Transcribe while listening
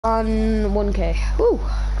On 1K. Woo.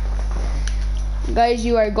 Guys,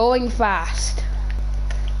 you are going fast.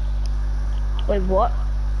 Wait, what?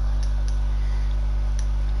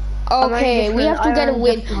 Okay, we have to get a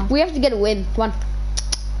win. We have to get a win. Come on.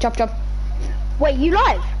 Chop, chop. Wait, you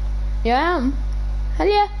live? Yeah, I am. Hell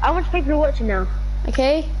yeah. I want people watching now.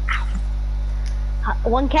 Okay.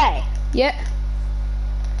 1K? Yeah.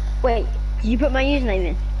 Wait, did you put my username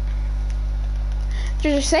in?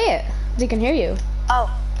 Just say it. They can hear you.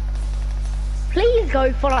 Oh. Please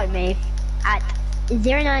go follow me at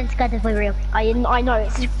 09SkyToPlayReal. I know,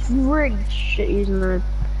 it's a really shit username.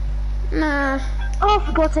 Nah. Oh,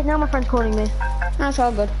 for God's sake, now my friend's calling me. That's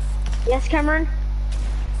all good. Yes, Cameron?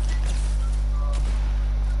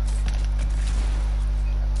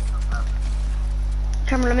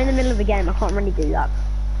 Cameron, I'm in the middle of a game. I can't really do that.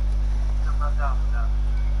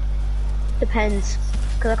 Depends.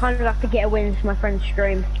 Because I kind of have to get a win for my friend's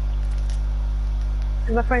stream.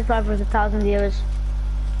 Because my friend's live with 1,000 viewers.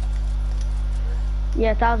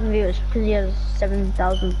 Yeah, 1,000 viewers. Because he has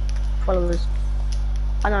 7,000 followers.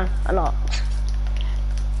 I know, a lot.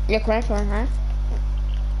 You're correct, huh?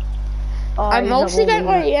 Oh, I mostly get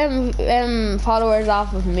my followers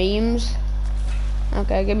off of memes.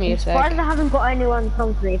 Okay, give me a sec. Why I haven't got anyone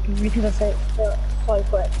come to me because I say so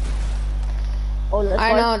quick. Oh,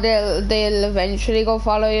 I know they'll eventually go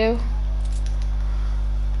follow you.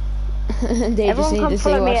 They Everyone just need come to see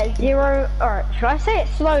follow me what. at 0. Alright, should I say it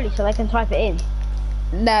slowly so they can type it in?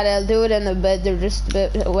 Nah, they'll do it in a bit. They're just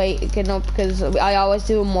a bit waking up because I always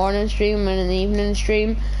do a morning stream and an evening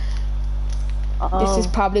stream. This is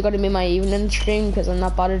probably going to be my evening stream because I'm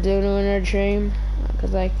not bothered doing another stream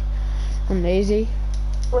because like I'm lazy.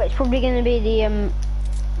 Well, it's probably going to be the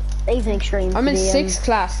evening stream. I'm in 6th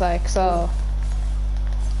class, like so.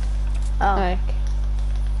 Oh. Like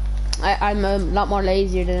I'm a lot more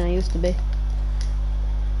lazier than I used to be.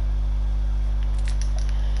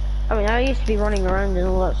 I mean, I used to be running around and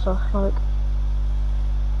all that stuff. Like,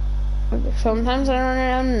 sometimes I run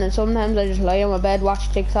around and sometimes I just lie on my bed, watch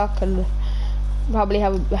TikTok, and probably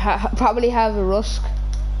have a rusk.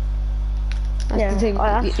 That's yeah, the thing.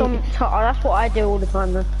 That's what I do all the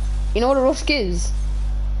time. Then. You know what a rusk is?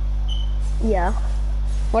 Yeah.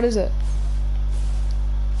 What is it?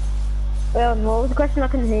 What was the question? I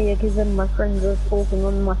couldn't hear you because then my friends were talking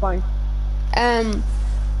on my phone.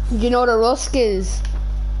 You know what a rusk is?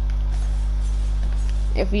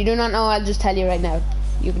 If you do not know, I'll just tell you right now.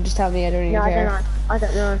 You can just tell me. I don't even care. No, I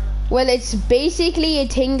don't know. Well, it's basically a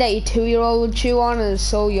thing that your 2-year-old would chew on, and it's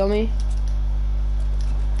so yummy.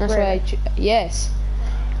 That's really? why yes.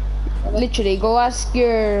 Literally, go ask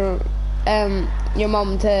your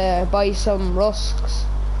mum to buy some rusks.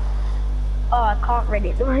 Oh, I can't read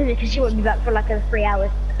it because she won't be back for like 3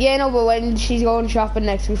 hours. Yeah, no, but when she's going shopping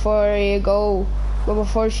next, before she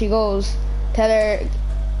goes, tell her,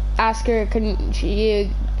 ask her, can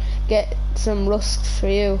she get some rusks for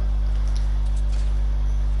you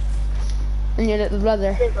and your little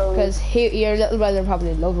brother, because your little brother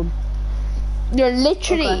probably love them. They're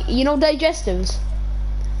literally, you know, digestives.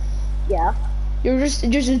 Yeah. You're just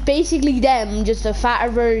basically them, just a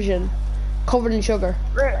fatter version, covered in sugar.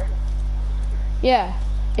 Really? Yeah,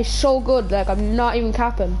 it's so good. Like I'm not even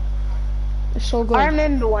capping. It's so good. I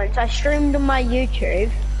remember once I streamed on my YouTube,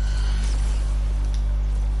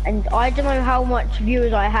 and I don't know how much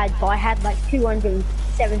viewers I had, but I had like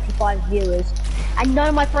 275 viewers, and none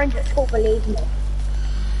of my friends at school believed me.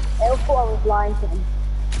 They all thought I was lying to them.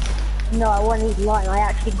 No, I wasn't even lying. I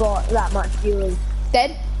actually got that much viewers.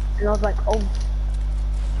 Dead? And I was like, oh.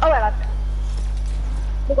 Oh well,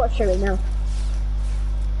 we got to show it now.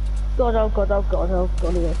 God, oh God, oh God, oh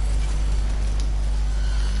God, oh God.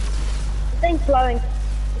 The thing's blowing.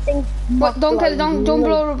 The thing's What? Don't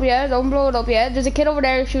blow it up yet. Don't blow it up yet. There's a kid over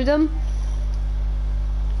there. Shoot him.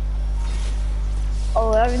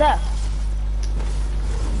 Oh, over there.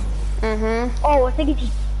 Oh, I think he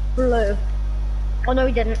just blew. Oh no,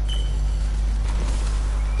 he didn't.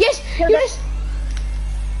 Yes, you just.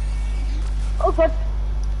 Oh God.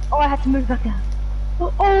 Oh, I had to move back down. Oh,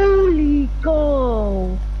 holy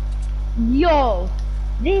God. Yo,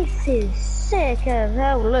 this is sick as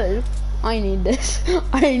hell, Lou. I need this.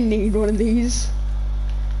 I need one of these.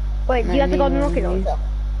 Wait, do you have the golden rocket launcher?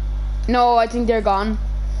 No, I think they're gone.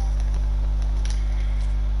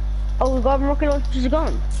 Oh, the golden rocket launchers are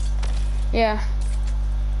gone? Yeah.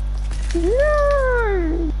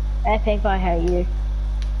 No. Epic, I hate you.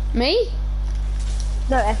 Me?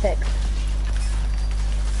 No, Epic.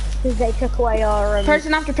 Because they took away our...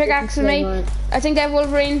 Person after pickaxing me. I think they have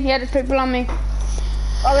Wolverine. Yeah, there's people on me.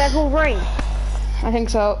 Oh, they have Wolverine? I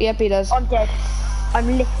think so. Yep, he does. I'm dead. I'm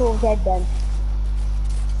literal dead then.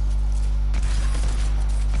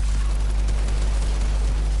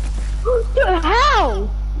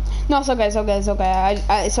 No, it's okay, it's okay, it's okay.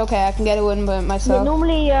 It's okay, I can get a win by myself.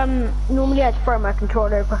 Yeah, normally I'd throw my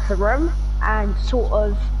controller across the room and sort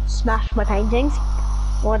of smash my paintings.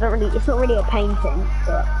 Well, it's not really a painting,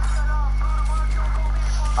 but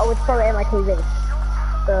I would throw it at my TV.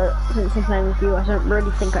 But since I'm playing with you, I don't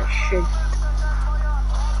really think I should.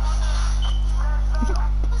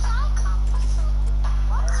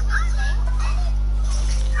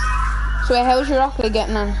 So how's your rocket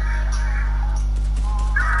getting on?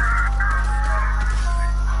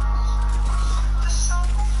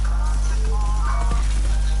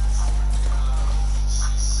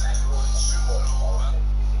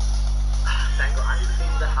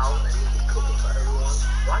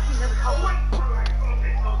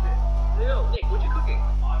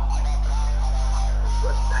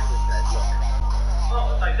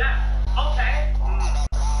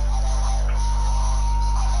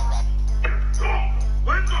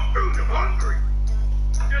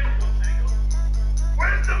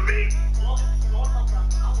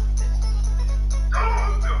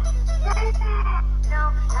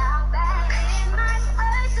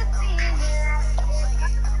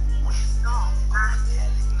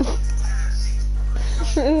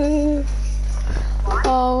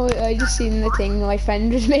 Oh, I just seen the thing. My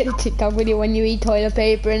friend just made a TikTok video when you eat toilet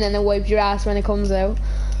paper and then it wipes your ass when it comes out.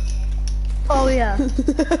 Oh yeah.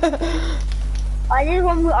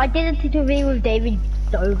 I did a TikTok video with David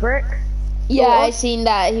Dobrik. Yeah, I seen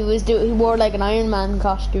that. He wore like an Iron Man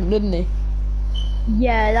costume, didn't he?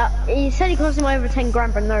 Yeah, he said he cost him over 10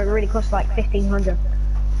 grand, but no, it really cost like 1,500.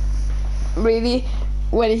 Really?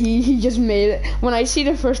 When he just made it. When I seen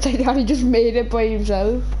it first, I thought he just made it by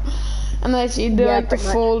himself. And I see the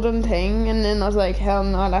folding thing, and then I was like, hell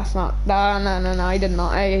no, that's not. No, I did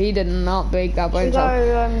not. He did not make that by himself.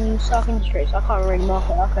 Go Stark Industries. I can't really mark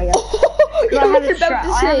it. Okay, yeah. You I were about to say.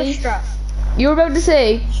 I have a strap. You were about to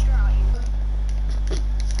say.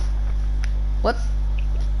 What?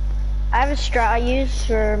 I have a strat I use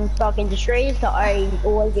from Stark Industries that I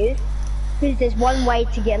always use. Because there's one way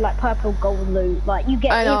to get like purple gold loot. Like you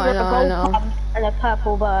get either a gold pump and a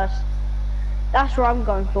purple burst. That's what I'm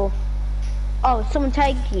going for. Oh, is someone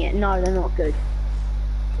taking it? No, they're not good.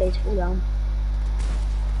 Please fall down.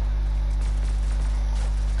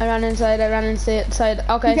 I ran inside.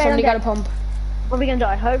 Okay, somebody got a pump. What are we gonna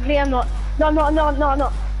die? Hopefully I'm not. No, I'm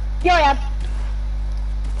not. Here I am.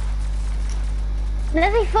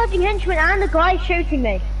 There's a fucking henchman and a guy shooting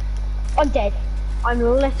me. I'm dead. I'm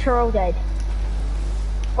literal dead.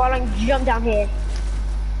 But I don't jump down here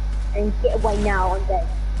and get away now, I'm dead.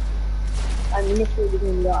 I'm literally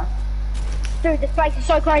gonna die. Dude, this place is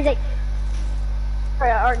so crazy.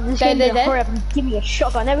 Alright, hurry up and give me a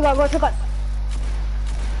shotgun. There we go, shotgun.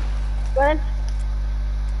 Go then.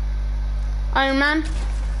 Iron Man.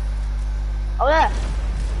 Oh there.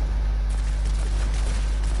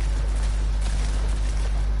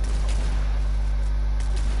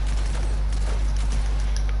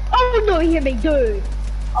 Oh no, you hit me, dude.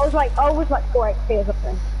 I was like 4 HP or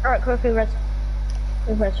something. Alright, quickly, res.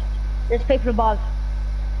 There's people above.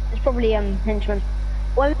 There's probably henchmen.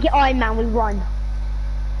 When we get Iron Man, we run.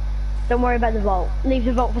 Don't worry about the vault. Leave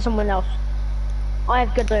the vault for someone else. I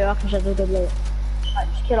have good loot. I can show you good loot. Right,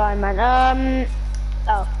 just kill Iron Man.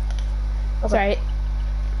 Oh. Okay. Sorry.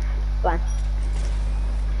 Fine.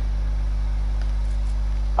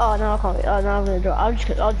 Oh no, I can't. Oh no, I'm gonna drive.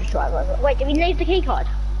 I'll just drive over. Wait, did we leave the key card?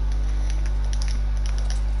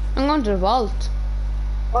 I'm going to the vault.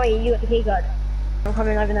 Oh yeah, you got the key card. I'm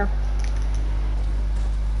coming over now.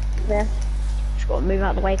 There. Just gotta move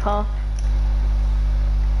out of the way, car.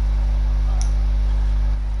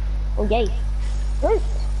 Oh yay. Loot!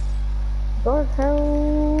 Go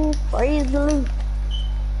hell, praise the loot.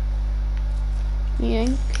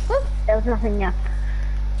 Yank. There was nothing there.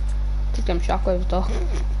 Took them shockwaves though.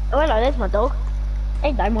 Oh hello, there's my dog.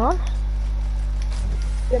 Hey Damon.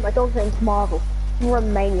 Yeah, my dog's name's Marvel.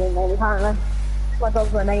 Romanian name apparently. My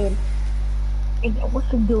dog's Romanian. Hey, what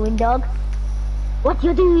you doing, dog? What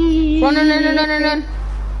you doing? Run.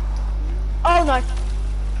 Oh no.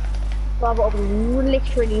 Well,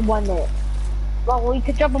 literally 1 minute. Well, you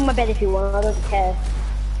could jump on my bed if you want, I don't care.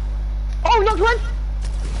 Oh, knocked one!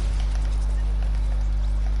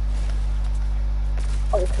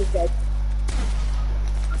 Oh, he's dead.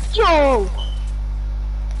 Yo!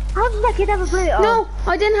 How did that kid ever play it? No,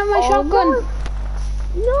 I didn't have my shotgun.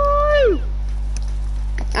 No!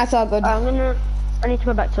 That's all good. I need to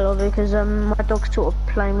go back to the lobby because my dog's sort of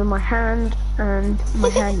playing with my hand and my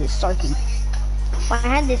hand is soaking. My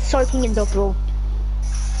hand is soaking in dog drool.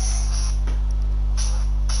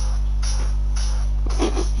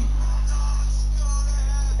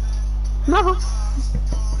 Marvel!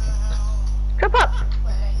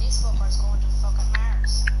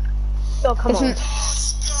 dog, come on.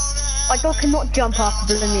 My dog cannot jump off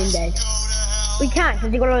the Blooming Dead. We can,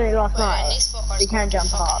 because he got on it last night. We can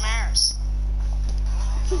jump off.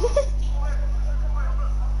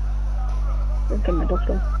 Okay, my dog's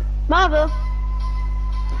gone. Marvel!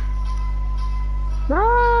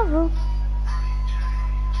 Marvel!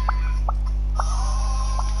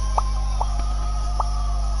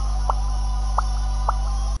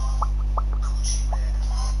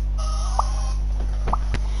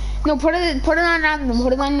 No, put it on random.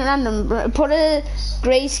 Put it on random. Put a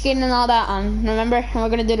grey skin and all that on. Remember? And we're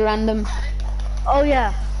gonna do the random. Oh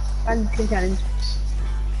yeah, random skin challenge.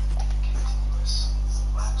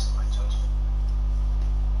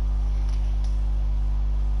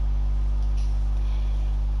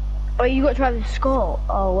 Oh, you got Travis Scott.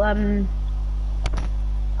 Oh, I don't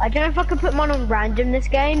know if I could put mine on random this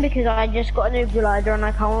game because I just got a new glider and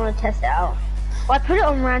I can't want to test it out. Well, I put it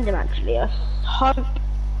on random actually. I hope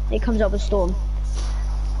it comes up with Storm.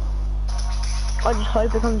 I just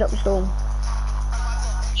hope it comes up with Storm.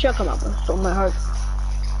 Should come up with Storm, I hope.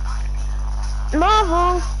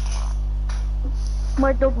 Marvel!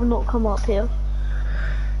 My dog will not come up here.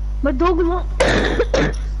 My dog will not.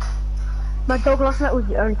 My dog last night was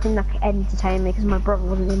the only thing that could entertain me because my brother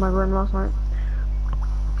wasn't in my room last night.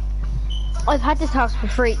 I've had this house for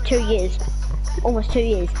 2 years, almost 2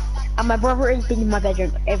 years, and my brother has been in my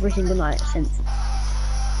bedroom every single night since.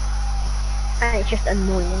 And it's just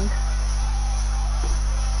annoying.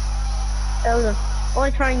 I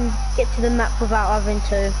want to try and get to the map without having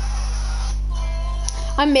to.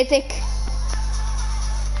 I'm mythic.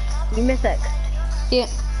 You mythic? Yeah.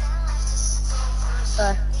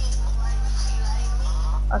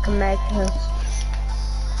 I can make this.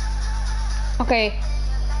 Okay.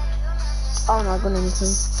 Oh no, I got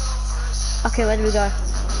anything. Okay, where do we go?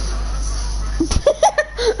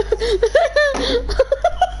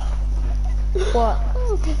 What?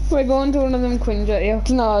 We're going to one of them cringe videos.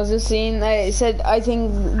 No, I was just saying. It said I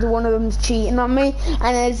think one of them's cheating on me,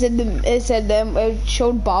 and it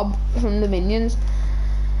showed Bob from the Minions.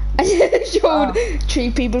 And it showed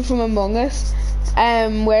 3 people from Among Us,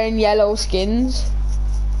 wearing yellow skins,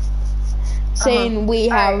 saying we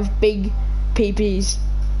have big peepees.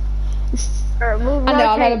 We'll and they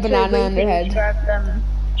all had a banana on their head.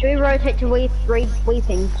 Should we rotate to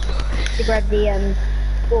weeping to grab the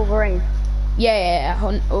Wolverine? Yeah,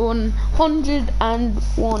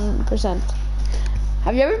 101%.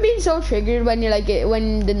 Have you ever been so triggered when you're like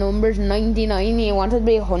when the number's 99 and you want it to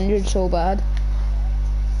be 100 so bad?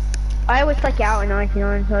 I always take it out at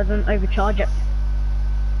 99 so I don't overcharge it.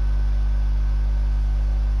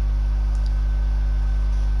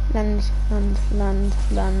 Land,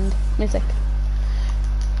 mythic.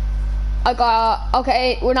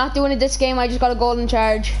 Okay, we're not doing it this game, I just got a golden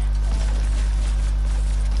charge.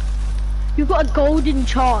 You got a golden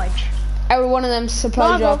charge? Every one of them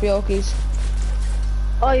supply drop Yokies.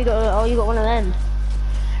 Oh, you got one of them.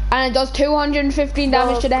 And it does 215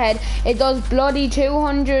 damage to the head. It does bloody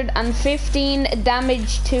 215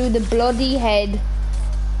 damage to the bloody head.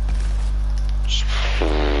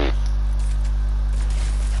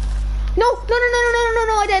 No,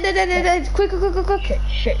 I did. Quick.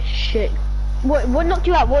 Shit. What knocked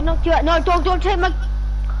you out? No, dog, don't take my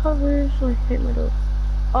covers. I hate my dog.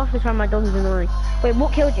 Half the time my dog is annoying. Wait,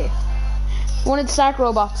 what killed you? One of the Stark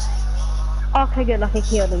robots. Okay, good, like I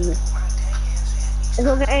killed them. As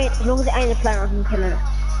long as it ain't a player, I can kill it.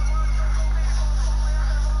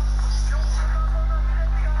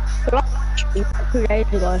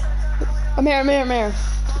 I'm here.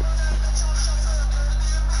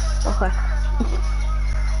 Okay.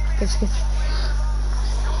 Good.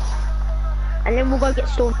 And then we'll go get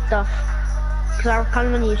Storm stuff. Because I kind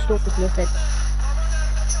of want to use Storm with Mythic.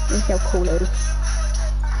 Let's see how cool it is.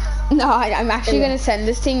 No, I'm actually gonna send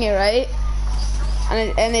this thing here, right?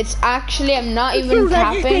 And it's actually, I'm not even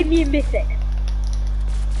capping. Just gave me a Mythic.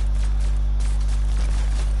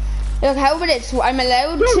 Look, how about it? I'm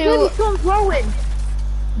allowed to. Gave me Storm's Whirlwind.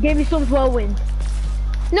 Gave me Storm's Whirlwind.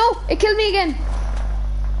 No, it killed me again.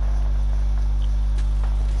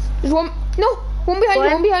 There's one. No, one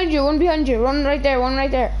behind you. One right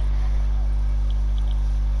there.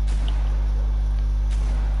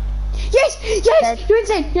 Yes! You're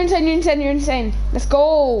insane. Let's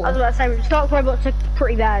go. I was about to say, Stark robots are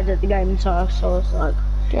pretty bad at the game, so it's like.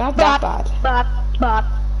 You're not that bad. But.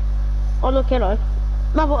 Oh look, hello.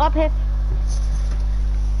 Marvel, up here.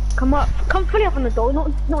 Come up. Come fully up on the door.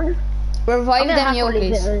 Not. We're reviving them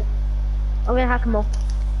Yokies. I'm gonna hack them all.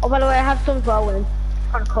 Oh, by the way, I have some Whirlwind.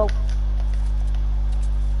 Kinda cool.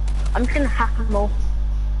 I'm just gonna hack them all.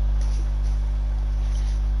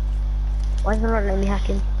 Why is it not letting me hack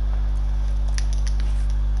in?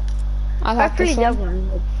 I'll have Hopefully this the other one.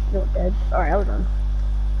 one's not dead. Alright, hold on.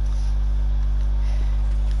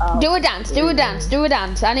 Do a dance, do a dance, do a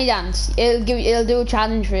dance, any dance. It'll do a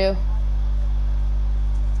challenge for you.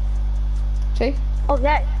 See? Oh,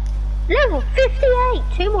 that level 58.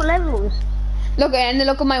 2 more levels. Look, and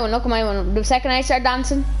look at my one. Look at my one. The second I start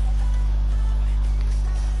dancing.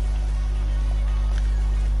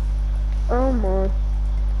 Oh my.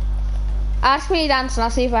 Ask me to dance and I'll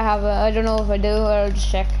see if I have it. I don't know if I do, or I'll just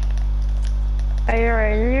check.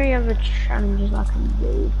 Alright, any other challenges I can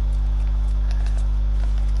do?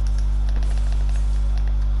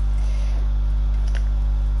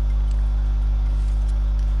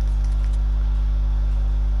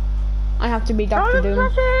 I have to be Dr. Doom.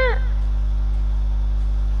 That's it.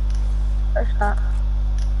 What's that?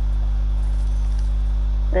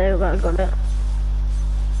 There we go, got it.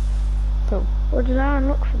 Cool. What did I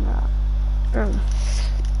unlock from that? Oh.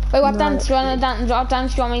 Wait, what No, dance do you want to dance? What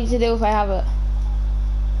dance do you want me to do if I have it?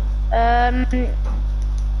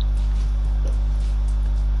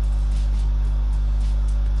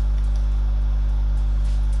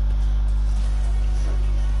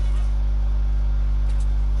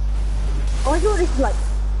 Oh, I thought this was like.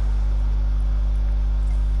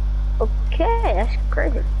 Okay, that's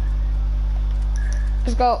crazy.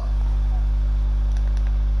 Let's go.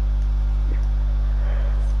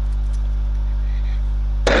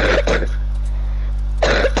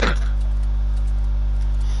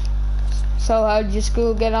 So how did your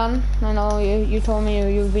school get on? I know you told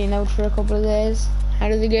me you've been out for a couple of days. How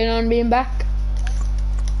did it get on being back?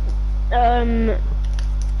 Good.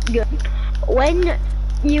 When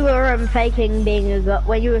you were faking being a girl,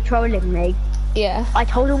 when you were trolling me, Yeah. I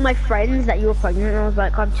told all my friends that you were pregnant, and I was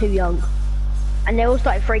like, I'm too young, and they all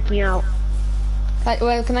started freaking out.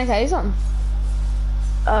 Well, can I tell you something?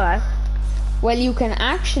 Alright. Well, you can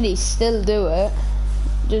actually still do it.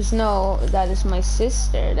 Just know that it's my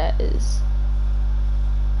sister that is,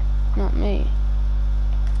 not me.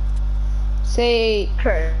 Say,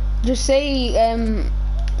 True. just say,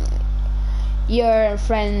 your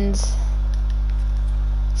friend's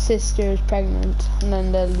sister is pregnant, and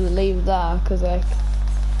then they'll leave that, cause like,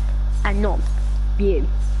 And not you,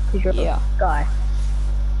 because you're Yeah. a guy.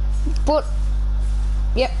 but,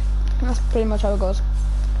 yep, that's pretty much how it goes.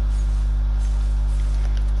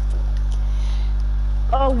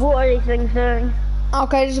 Oh, what are these things doing?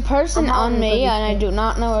 Okay, there's a person I'm on having me, a and I good do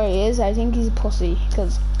not know where he is. I think he's a pussy,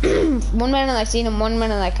 because one minute I seen him, one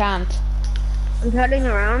minute I can't. I'm turning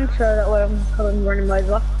around so that way I'm coming running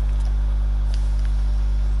over.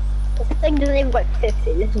 This thing doesn't even go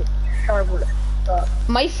 50. This is horrible.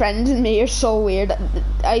 My friends and me are so weird.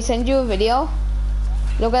 I send you a video.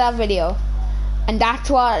 Look at that video, and that's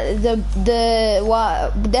what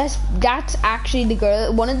that's actually the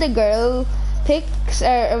girl. One of the girl pics,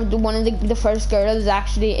 or one of the first girls is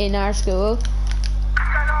actually in our school.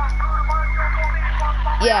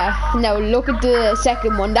 Yeah. Now look at the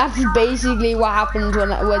second one. That's basically what happens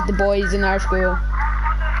with the boys in our school.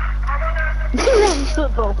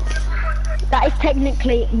 Football. That is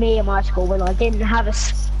technically me in my school when I didn't have a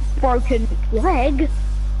broken leg.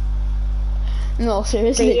 No,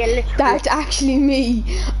 seriously, Yeah, literally. that's actually me.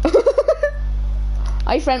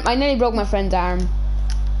 I nearly broke my friend's arm.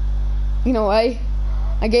 You know why?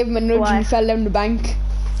 I gave him a nudge Why? and he fell down the bank.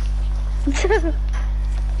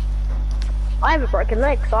 I have a broken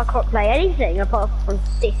leg, so I can't play anything apart from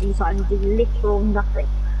sitting, so I can do literal nothing.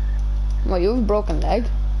 Well, you have a broken leg.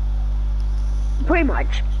 Pretty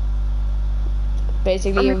much.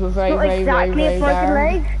 Basically, you have a very, Not very, exactly very, a very broken arm.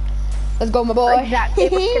 leg. Let's go, my boy. Exactly a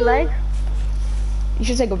broken leg. You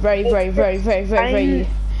should take a very, very, very, very, very, very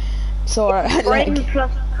sore Brain leg.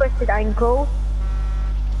 plus twisted ankle.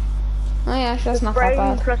 Oh yeah, that's not that Brain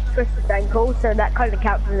bad. plus twisted ankle, so that kind of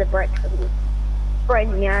counts as a break.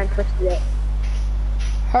 Brain, yeah, and twisted it.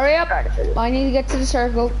 Hurry up! I need to get to the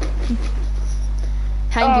circle.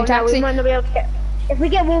 Thank you, No, taxi. we might not be able to get. If we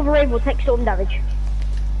get Wolverine, we'll take storm damage.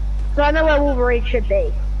 So I know where Wolverine should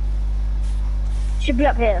be. Should be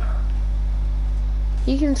up here.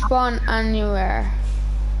 He can spawn anywhere.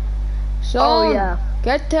 So, Oh, yeah.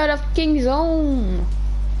 get to the fucking zone.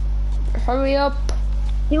 Hurry up.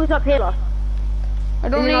 He was up here. I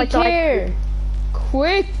don't And then I really died. care.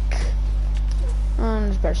 Quick. And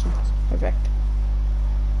this person. Perfect.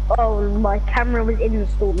 Oh, my camera was in the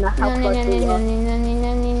storm. That's how close we were.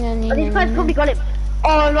 Oh, these guys probably got it.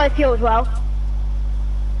 Oh, right here as well.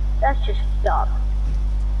 That's just dumb.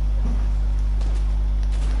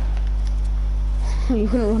 You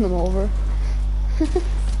can run him over.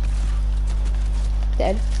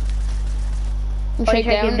 Dead. Oh, Shake take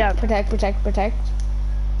him down. down. Protect, protect, protect.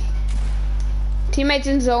 Teammates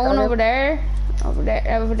in zone over there. Over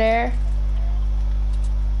there.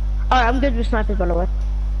 Alright, I'm good with snipers by the way.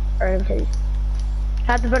 Alright, please.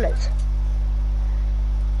 Had the bullets.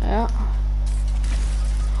 Yeah.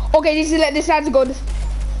 Okay, this sounds good.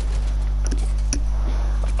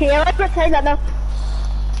 Okay, yeah, let's not say that now.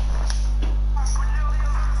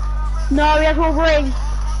 No, we have Wolverine.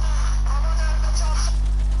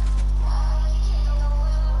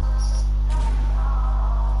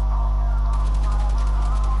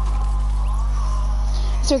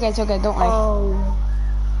 It's okay, don't worry. Oh.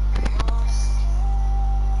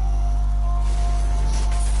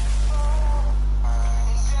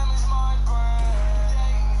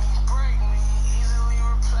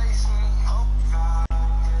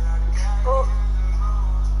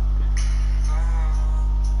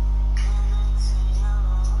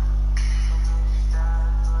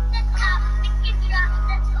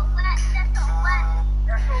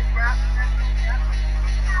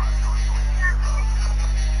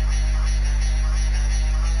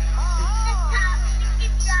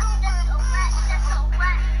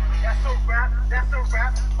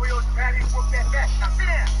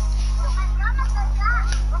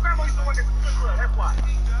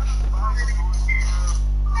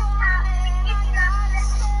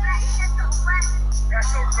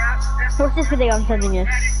 What's this video I'm sending you?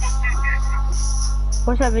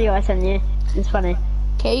 What's that video I sent you? It's funny.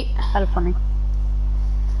 Kate? Kind of funny.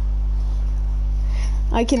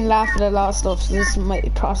 I can laugh at a lot of stuff, so this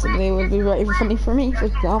might possibly will be very funny for me, but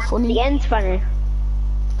it's not funny. The end's funny.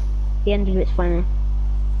 The end of it's funny.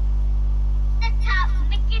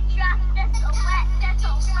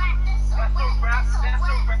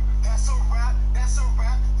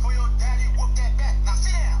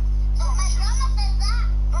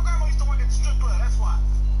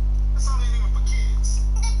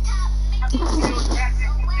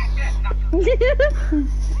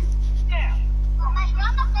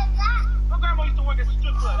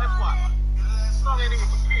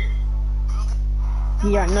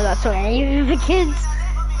 Yeah, no, that's what ain't even for kids.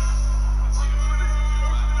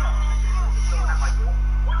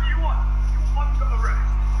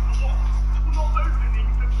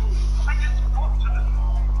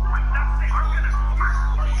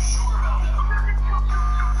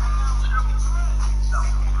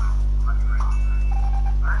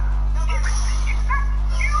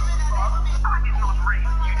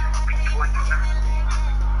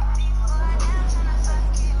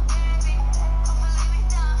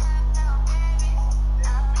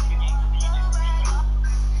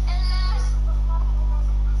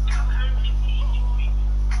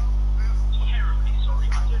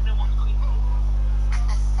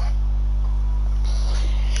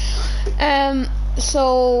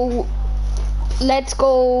 So let's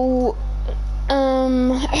go.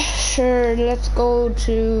 Sure. Let's go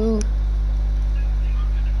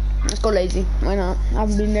lazy. Why not? I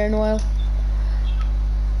haven't been there in a while.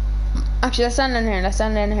 Actually, let's stand in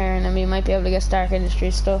here. And then we might be able to get Stark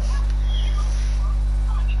Industries stuff.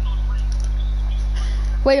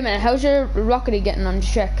 Wait a minute. How's your Rocket League getting on?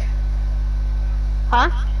 Just check. Huh?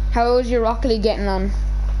 How's your Rocket League getting on?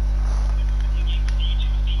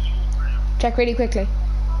 Check really quickly.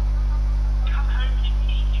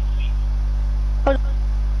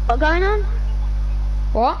 What going on?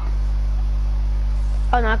 What?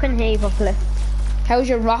 Oh no, I couldn't hear you properly. How's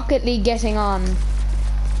your Rocket League getting on?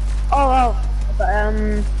 Oh, but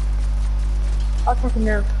I'll check it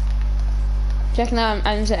now. Check now,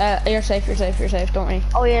 and you're safe, don't worry.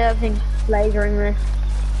 Oh yeah, everything's lasering me.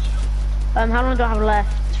 How long do I have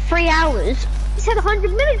left? 3 hours? You said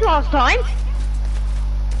 100 minutes last time!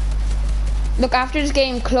 Look, after this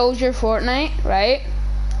game, close your Fortnite, right?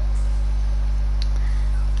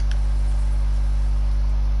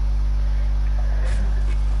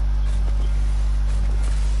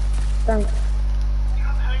 Thanks.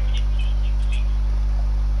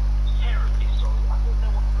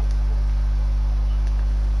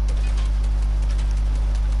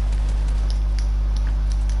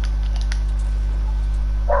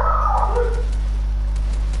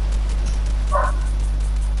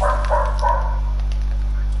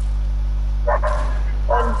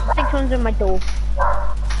 Someone's in my door.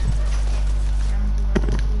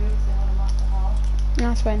 No,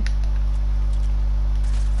 that's fine.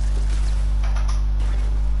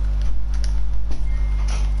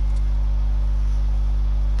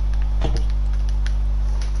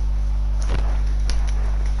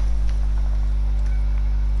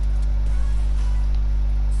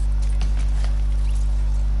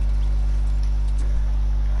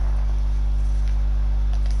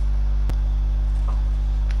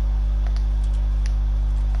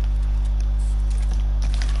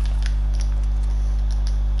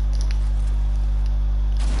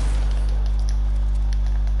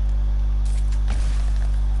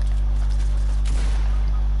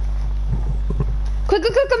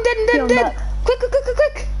 quick, I'm dead, I'm dead, I'm dead. Quick, quick, quick, quick,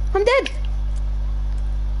 quick. I'm dead.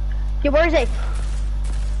 Yeah, where is he?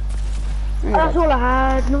 That's all I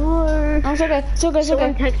had, no. Oh, it's okay, it's okay, it's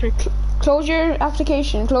okay. Text me. Close your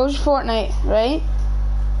application, close Fortnite, right?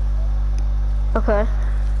 Okay.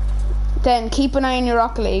 Then keep an eye on your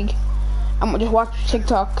Rocket League. And we'll just watch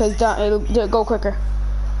TikTok, because it'll go quicker.